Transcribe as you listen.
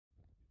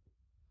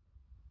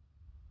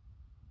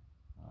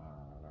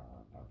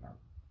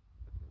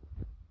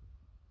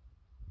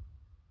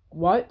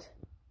What?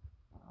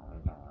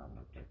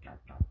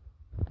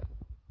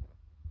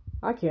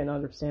 I can't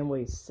understand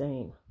what he's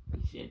saying.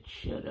 He said,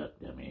 shut up,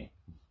 dummy.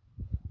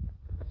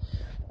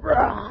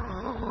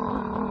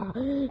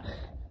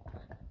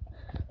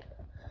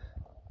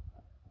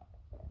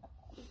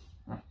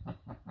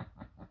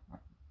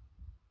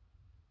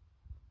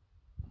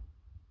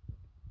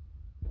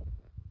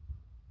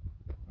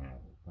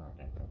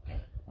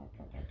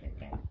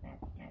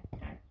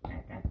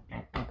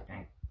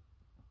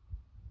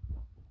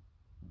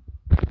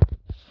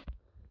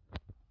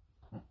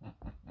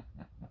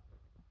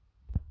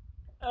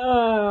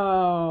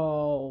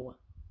 Oh.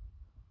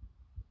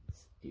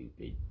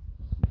 Stupid.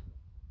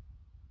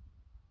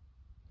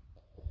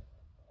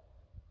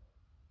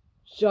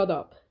 Shut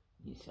up.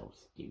 You're so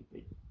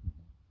stupid.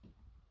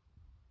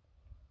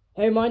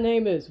 Hey, my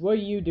name is. What are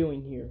you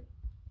doing here?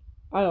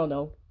 I don't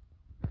know.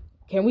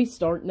 Can we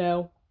start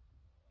now?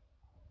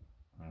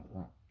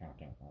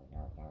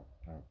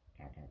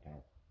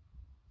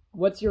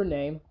 What's your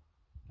name?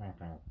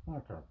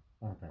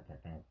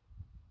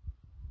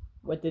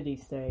 What did he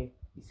say?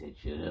 He said,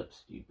 shut up,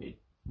 stupid.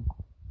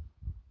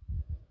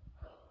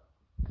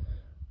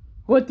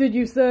 What did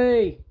you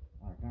say?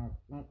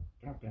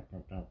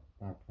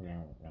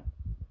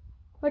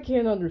 I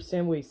can't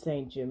understand what he's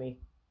saying,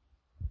 Jimmy.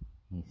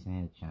 He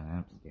said, shut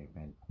up,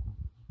 stupid.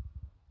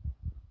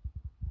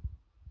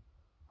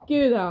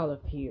 Get out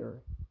of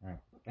here.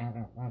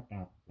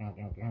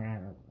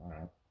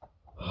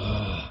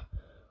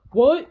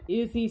 What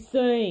is he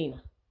saying?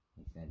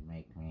 He said,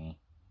 make me.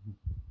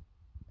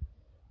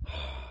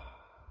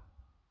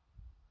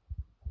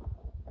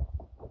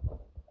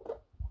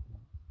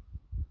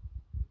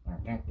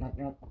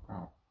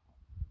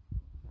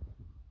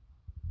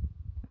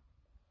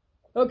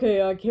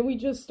 Okay, can we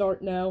just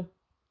start now?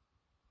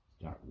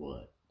 Start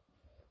what?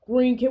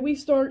 Green, can we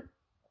start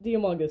the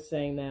Among Us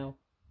saying now?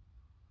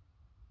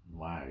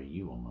 Why are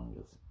you among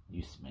us?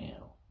 You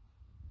smell.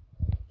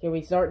 Can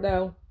we start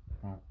now?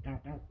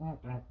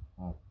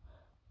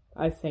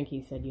 I think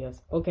he said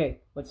yes. Okay,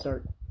 let's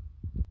start.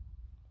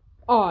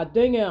 Aw,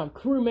 dang it, I'm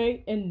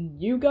crewmate,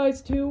 and you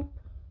guys too?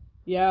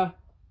 Yeah.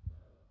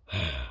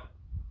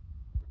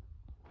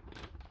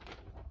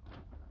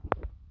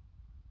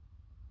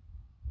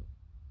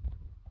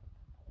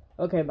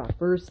 Okay, my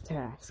first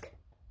task.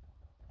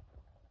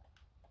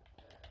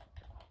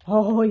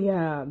 Oh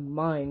yeah,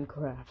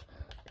 Minecraft.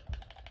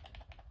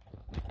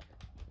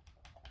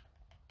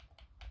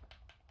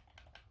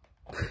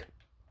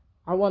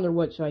 I wonder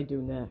what should I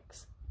do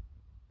next.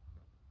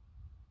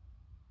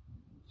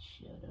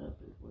 Shut up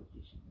is what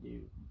you should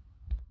do.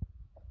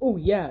 Oh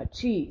yeah,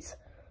 cheese.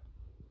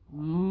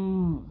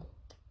 Mmm.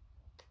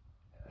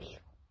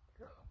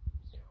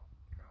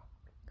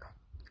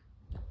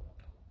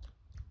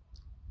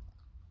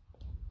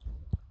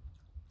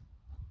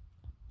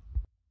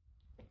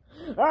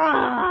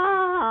 Ah!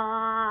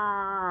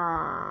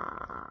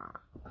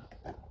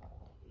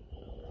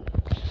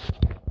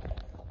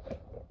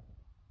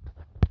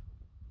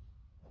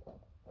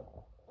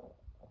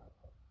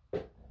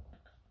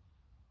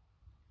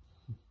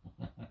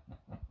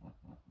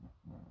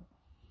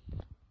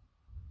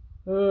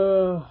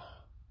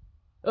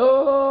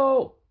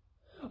 Oh!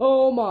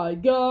 Oh my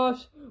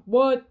gosh!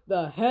 What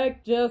the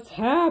heck just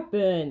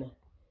happened?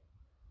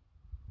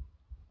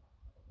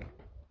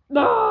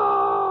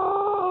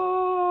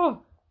 Ah!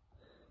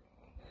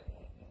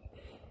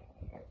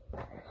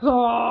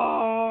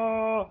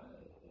 Ah!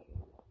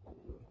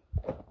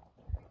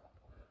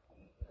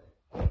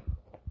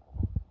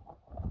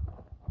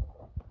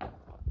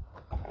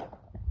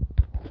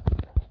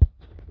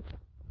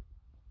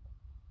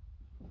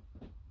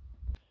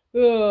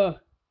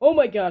 Oh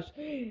my gosh!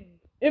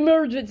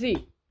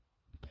 Emergency!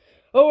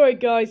 Alright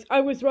guys,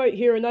 I was right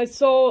here and I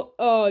saw,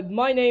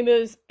 my name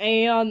is,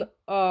 and,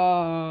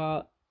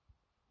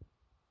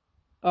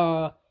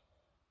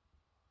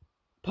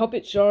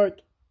 Puppet Shark,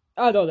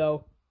 I don't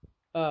know,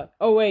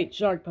 oh wait,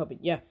 Shark Puppet,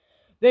 yeah.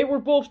 They were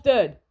both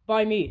dead,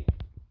 by me.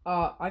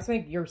 I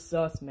think you're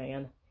sus,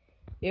 man.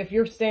 If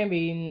you're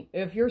standing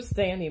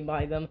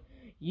by them,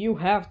 you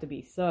have to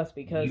be sus,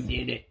 because... You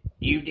did it!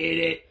 You did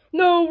it!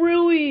 No,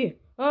 really!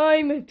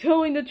 I'm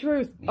telling the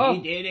truth. He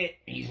did it!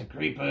 He's a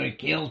creeper who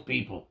kills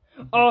people.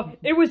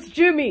 It was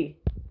Jimmy!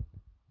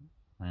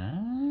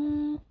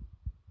 Huh?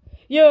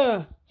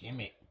 Yeah!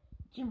 Jimmy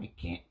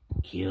can't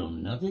kill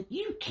nothing.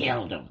 You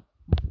killed him!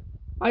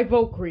 I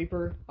vote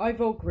Creeper. I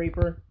vote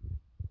Creeper.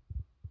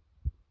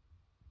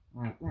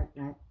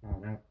 Creeper.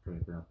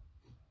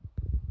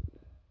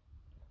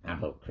 I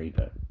vote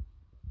Creeper.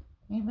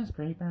 He was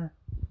Creeper.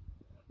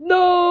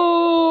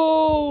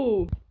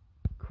 No!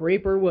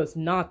 Creeper was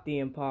not the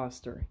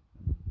imposter.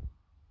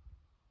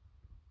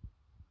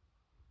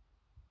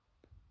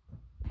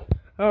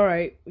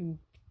 Alright,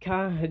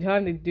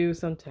 time to do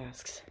some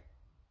tasks.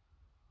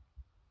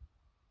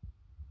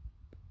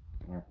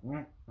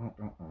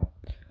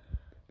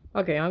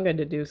 Okay, I'm going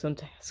to do some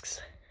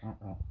tasks.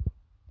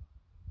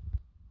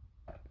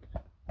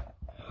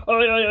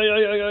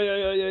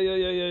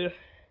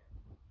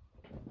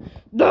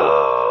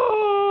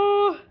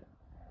 No!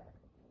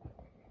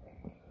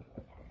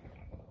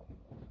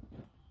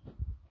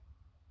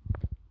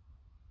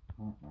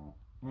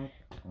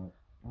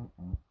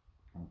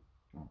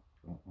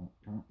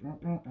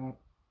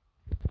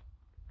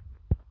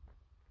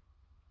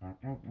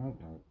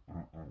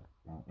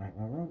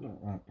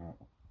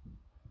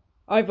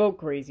 I vote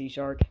Crazy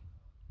Shark.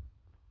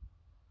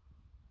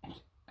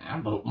 I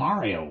vote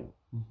Mario.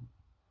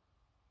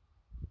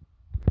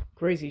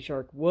 Crazy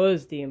Shark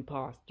was the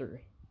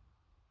imposter.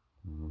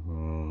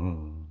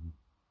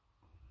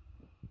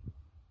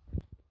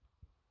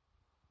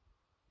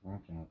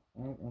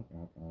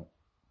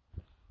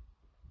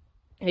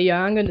 Hey,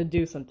 yeah, I'm gonna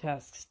do some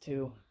tasks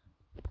too.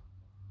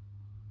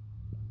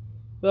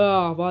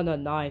 Oh, what a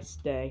nice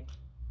day.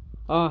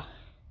 I'm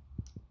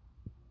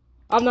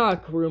not a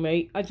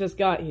crewmate. I just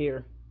got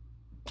here.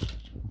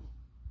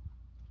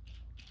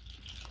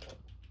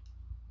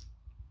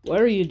 What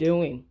are you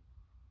doing?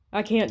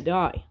 I can't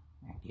die.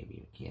 I'll give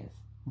you a kiss.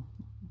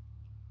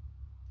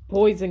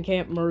 Poison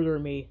can't murder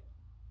me.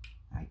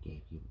 I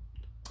gave you.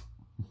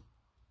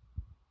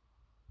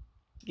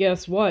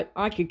 Guess what?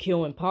 I could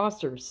kill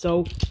imposters,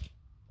 so...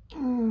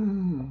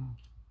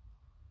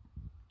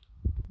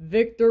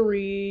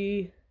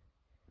 Victory!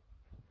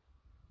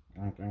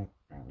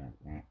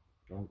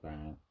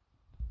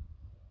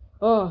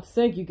 Oh,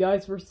 thank you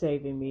guys for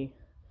saving me.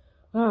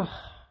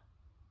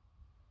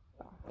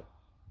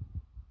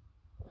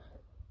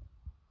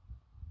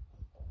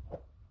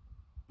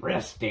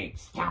 Breast steak,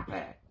 stop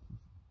it.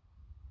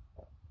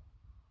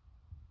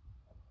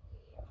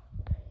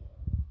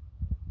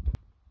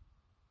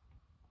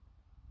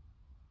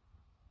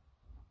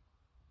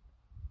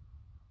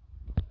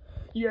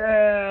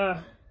 Yeah!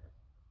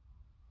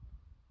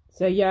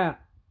 Say yeah.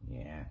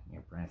 Yeah,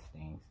 your breath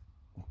stinks.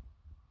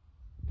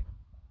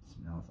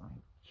 Smells like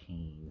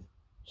cheese.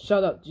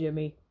 Shut up,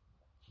 Jimmy.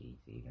 Cheese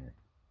eater.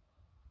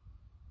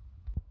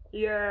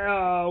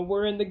 Yeah,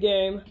 we're in the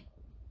game.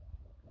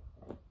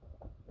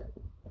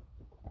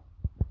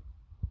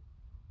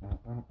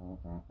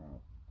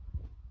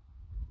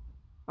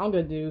 I'm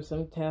gonna do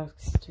some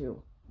tasks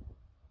too.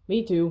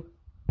 Me too.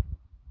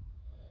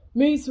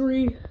 Me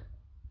three. You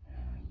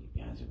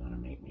guys are gonna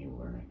make me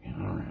work.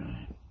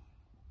 Alright.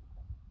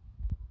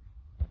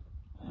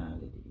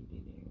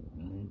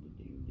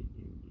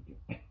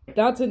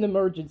 That's an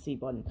emergency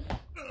button.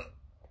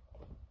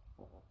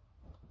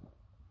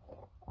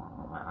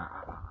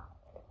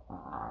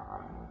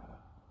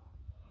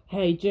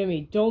 Hey,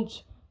 Jimmy,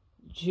 don't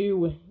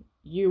you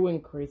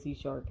and Crazy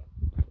Shark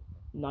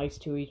nice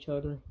to each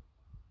other?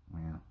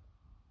 Well,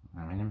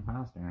 I'm an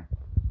imposter.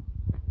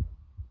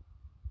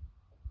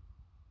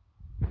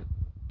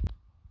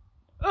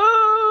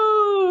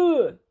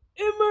 Oh!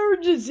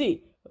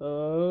 Emergency!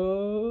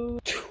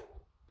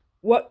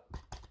 What?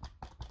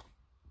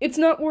 It's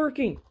not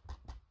working.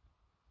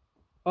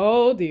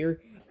 Oh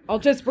dear. I'll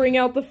just bring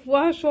out the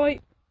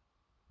flashlight.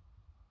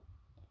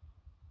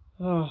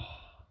 Oh.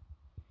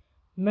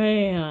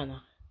 Man.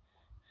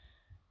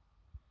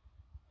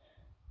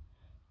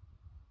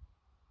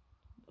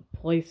 The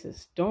place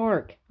is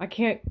dark. I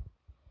can't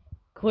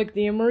click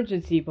the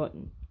emergency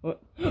button.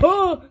 What?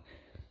 Oh!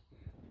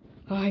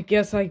 I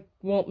guess I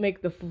won't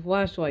make the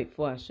flashlight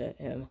flash at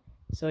him.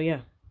 So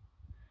yeah.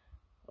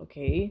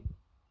 Okay.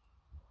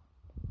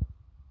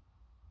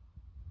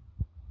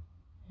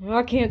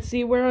 I can't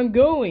see where I'm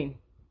going.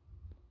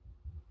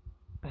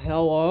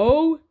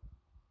 Hello?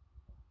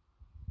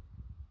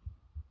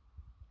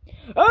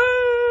 Oh!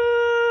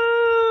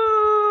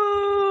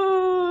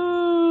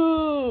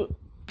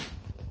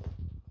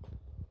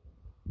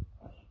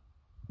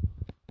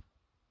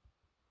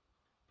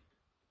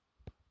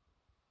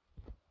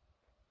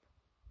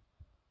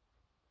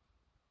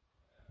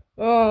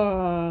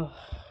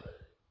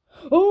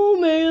 Oh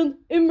man,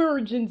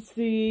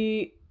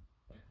 emergency.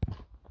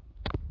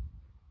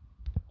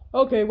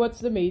 Okay, what's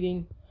the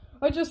meeting?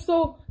 I just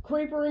saw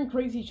Creeper and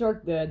Crazy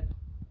Shark dead.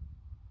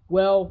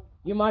 Well,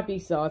 you might be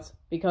sus,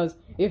 because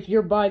if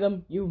you're by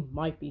them, you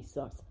might be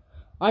sus.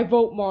 I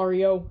vote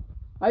Mario.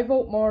 I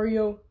vote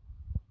Mario.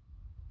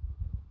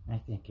 I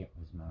think it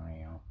was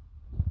Mario.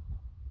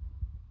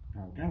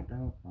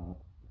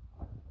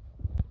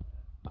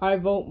 I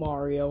vote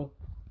Mario.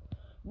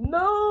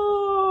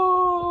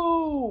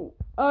 No!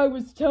 I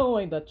was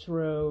telling the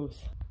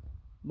truth.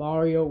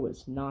 Mario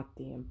was not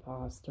the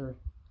imposter.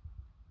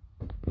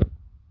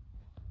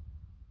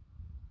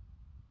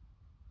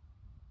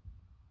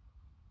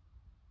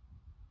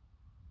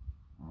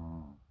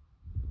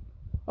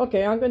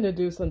 Okay, I'm gonna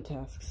do some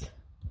tasks.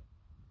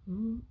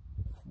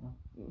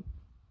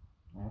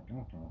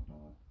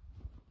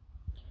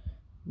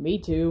 Me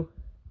too.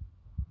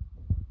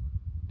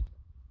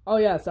 Oh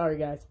yeah, sorry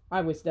guys.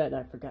 I was dead,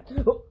 I forgot.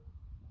 Oh.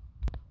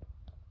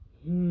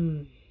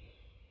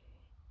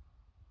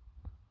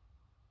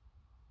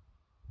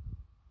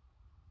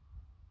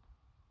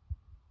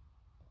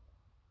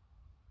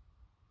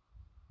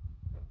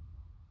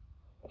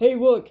 Hey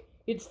look,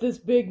 it's this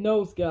big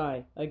nose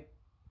guy. I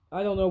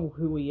don't know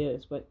who he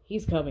is, but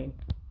he's coming.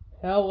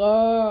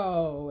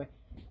 Hello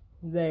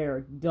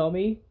there,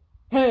 dummy.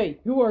 Hey,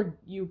 who are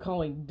you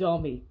calling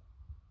dummy?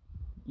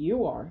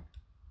 You are.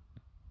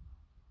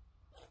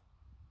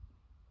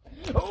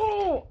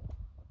 Oh!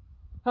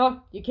 Huh,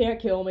 you can't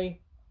kill me.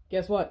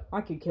 Guess what?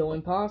 I can kill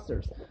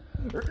imposters.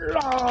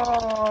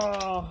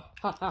 Ha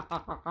ha ha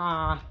ha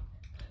ha.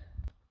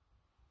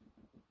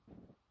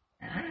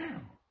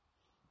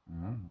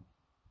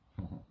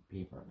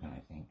 People are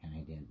gonna think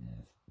I did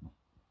this.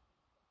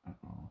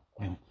 Uh-oh.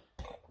 Well,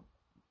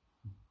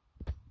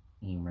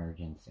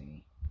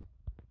 emergency.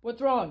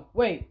 What's wrong?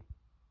 Wait.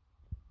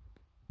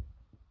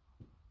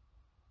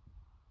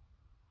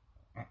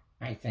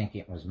 I think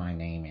it was my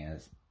name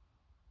is.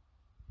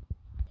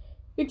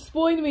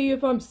 Explain to me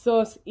if I'm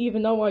sus,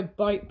 even though I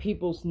bite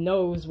people's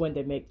nose when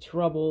they make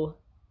trouble.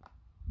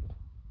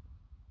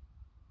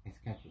 It's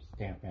 'cause you're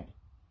stupid.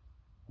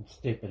 I'm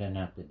stupid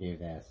enough to do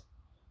this.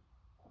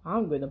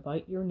 I'm gonna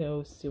bite your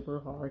nose super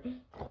hard. Don't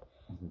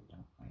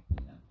bite me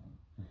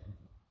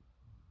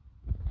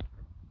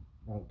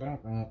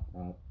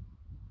nothing.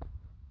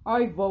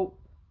 I vote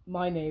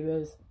my name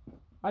is.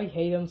 I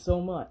hate him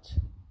so much.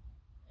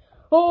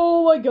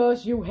 Oh my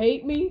gosh, you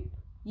hate me?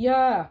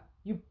 Yeah,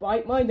 you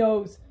bite my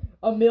nose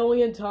a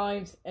million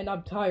times and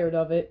I'm tired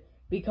of it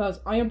because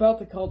I am about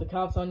to call the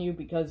cops on you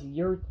because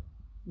you're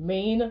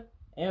mean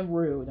and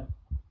rude.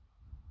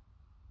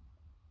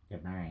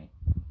 Goodbye.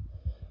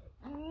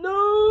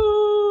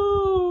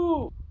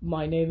 No!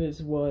 My name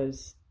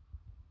was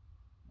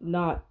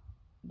not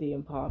the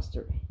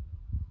imposter.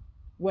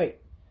 Wait.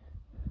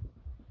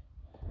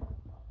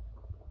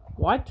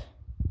 What?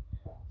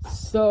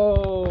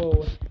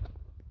 So,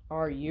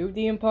 are you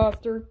the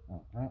imposter?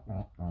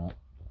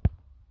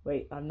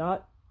 Wait, I'm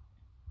not.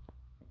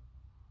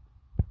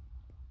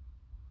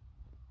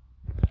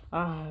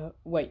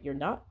 Wait, you're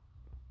not?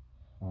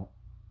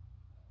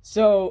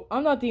 So,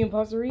 I'm not the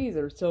imposter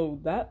either, so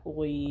that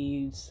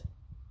leaves